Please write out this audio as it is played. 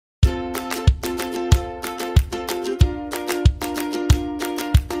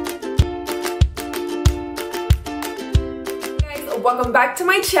welcome back to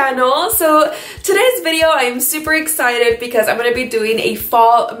my channel. So today's video I am super excited because I'm going to be doing a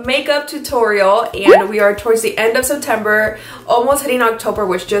fall makeup tutorial, and we are towards the end of September, almost hitting October,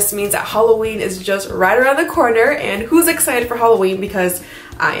 which just means that Halloween is just right around the corner. And who's excited for Halloween? Because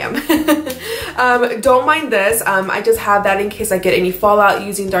I am. Don't mind this, I just have that in case I get any fallout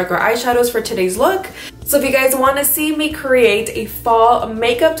using darker eyeshadows for today's look. So if you guys want to see me create a fall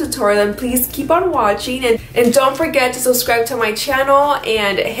makeup tutorial, then please keep on watching, and don't forget to subscribe to my channel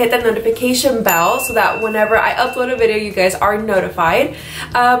and hit that notification bell so that whenever I upload a video you guys are notified.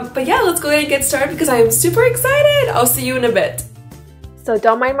 But yeah, let's go ahead and get started because I am super excited. I'll see you in a bit. So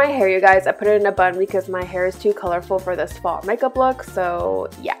don't mind my hair, you guys. I put it in a bun because my hair is too colorful for this fall makeup look, so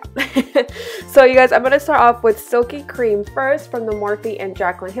yeah. So you guys, I'm going to start off with Silky Cream first from the Morphe and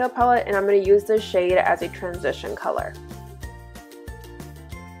JACLYN Halo palette, and I'm going to use this shade as a transition color.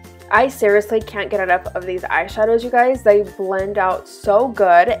 I seriously can't get enough of these eyeshadows, you guys. They blend out so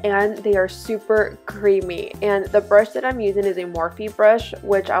good and they are super creamy. And the brush that I'm using is a Morphe brush,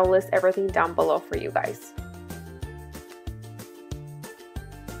 which I'll list everything down below for you guys.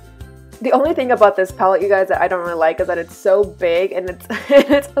 The only thing about this palette, you guys, that I don't really like is that it's so big and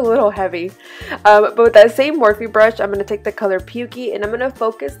it's a little heavy. But with that same Morphe brush, I'm going to take the color Pukey and I'm going to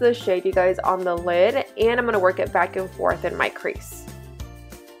focus the shade, you guys, on the lid, and I'm going to work it back and forth in my crease.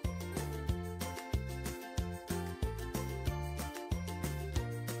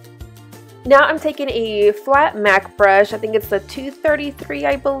 Now I'm taking a flat MAC brush, I think it's the 233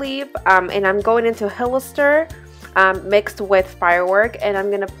 I believe, and I'm going into Heyyyyyyy. Mixed with Firework, and I'm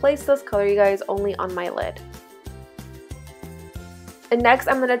going to place this color, you guys, only on my lid. And next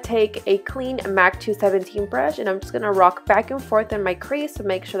I'm going to take a clean MAC 217 brush and I'm just going to rock back and forth in my crease to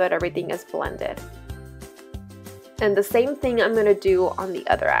make sure that everything is blended. And the same thing I'm going to do on the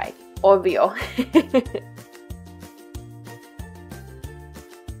other eye, obvio.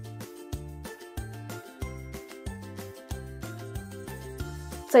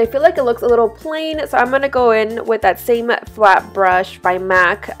 So I feel like it looks a little plain, so I'm going to go in with that same flat brush by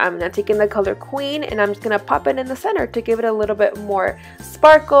MAC. I'm now taking the color Queen and I'm just going to pop it in the center to give it a little bit more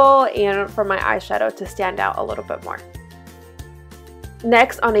sparkle and for my eyeshadow to stand out a little bit more.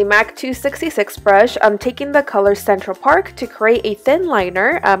 Next, on a MAC 266 brush, I'm taking the color Central Park to create a thin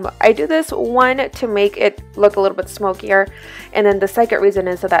liner. I do this one to make it look a little bit smokier, and then the second reason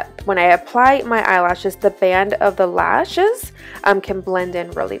is so that when I apply my eyelashes, the band of the lashes can blend in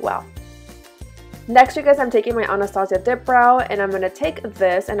really well. Next, you guys, I'm taking my Anastasia Dip Brow and I'm going to take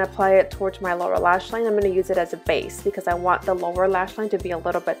this and apply it towards my lower lash line. I'm going to use it as a base because I want the lower lash line to be a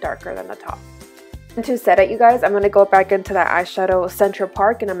little bit darker than the top. And to set it, you guys, I'm going to go back into that eyeshadow Central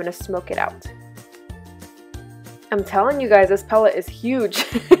Park and I'm going to smoke it out. I'm telling you guys, this palette is huge.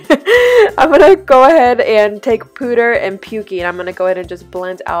 I'm going to go ahead and take Pooter and Pukey and I'm going to go ahead and just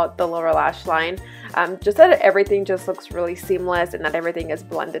blend out the lower lash line. Just so that everything just looks really seamless and that everything is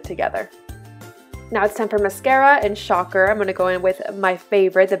blended together. Now it's time for mascara, and shocker, I'm going to go in with my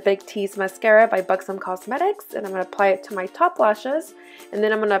favorite, the Big T's mascara by Buxom Cosmetics, and I'm going to apply it to my top lashes, and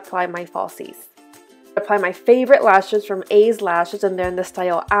then I'm going to apply my falsies. Apply my favorite lashes from A's Lashes, and they're in the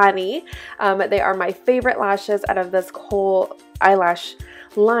style Annie. They are my favorite lashes out of this whole eyelash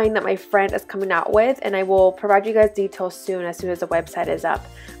line that my friend is coming out with, and I will provide you guys details soon as the website is up.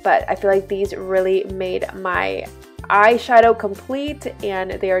 But I feel like these really made my eyeshadow complete,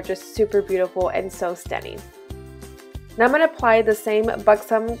 and they are just super beautiful and so stunning. Now I'm going to apply the same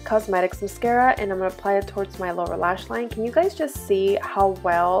Buxom Cosmetics mascara and I'm going to apply it towards my lower lash line. Can you guys just see how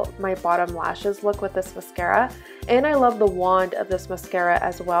well my bottom lashes look with this mascara? And I love the wand of this mascara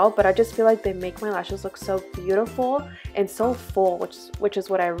as well, but I just feel like they make my lashes look so beautiful and so full, which is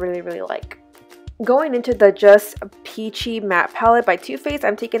what I really, really like. Going into the Just Peachy Matte Palette by Too Faced,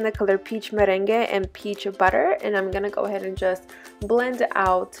 I'm taking the color Peach Merengue and Peach Butter, and I'm going to go ahead and just blend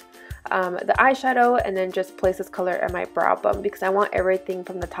out the eyeshadow and then just place this color in my brow bone because I want everything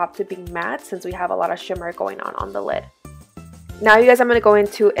from the top to be matte since we have a lot of shimmer going on the lid. Now you guys, I'm going to go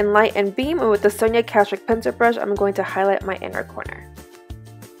into Enlight and Beam, and with the Sonia Kashuk pencil brush, I'm going to highlight my inner corner.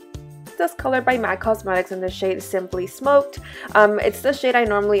 This color by MAC Cosmetics in the shade Simply Smoked. It's the shade I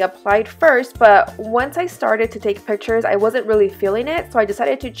normally applied first, but once I started to take pictures, I wasn't really feeling it, so I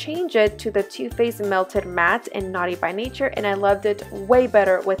decided to change it to the Too Faced Melted Matte in Naughty by Nature, and I loved it way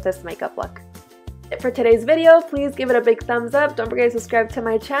better with this makeup look. For today's video, please give it a big thumbs up. Don't forget to subscribe to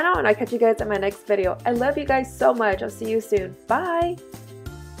my channel, and I'll catch you guys in my next video. I love you guys so much. I'll see you soon. Bye!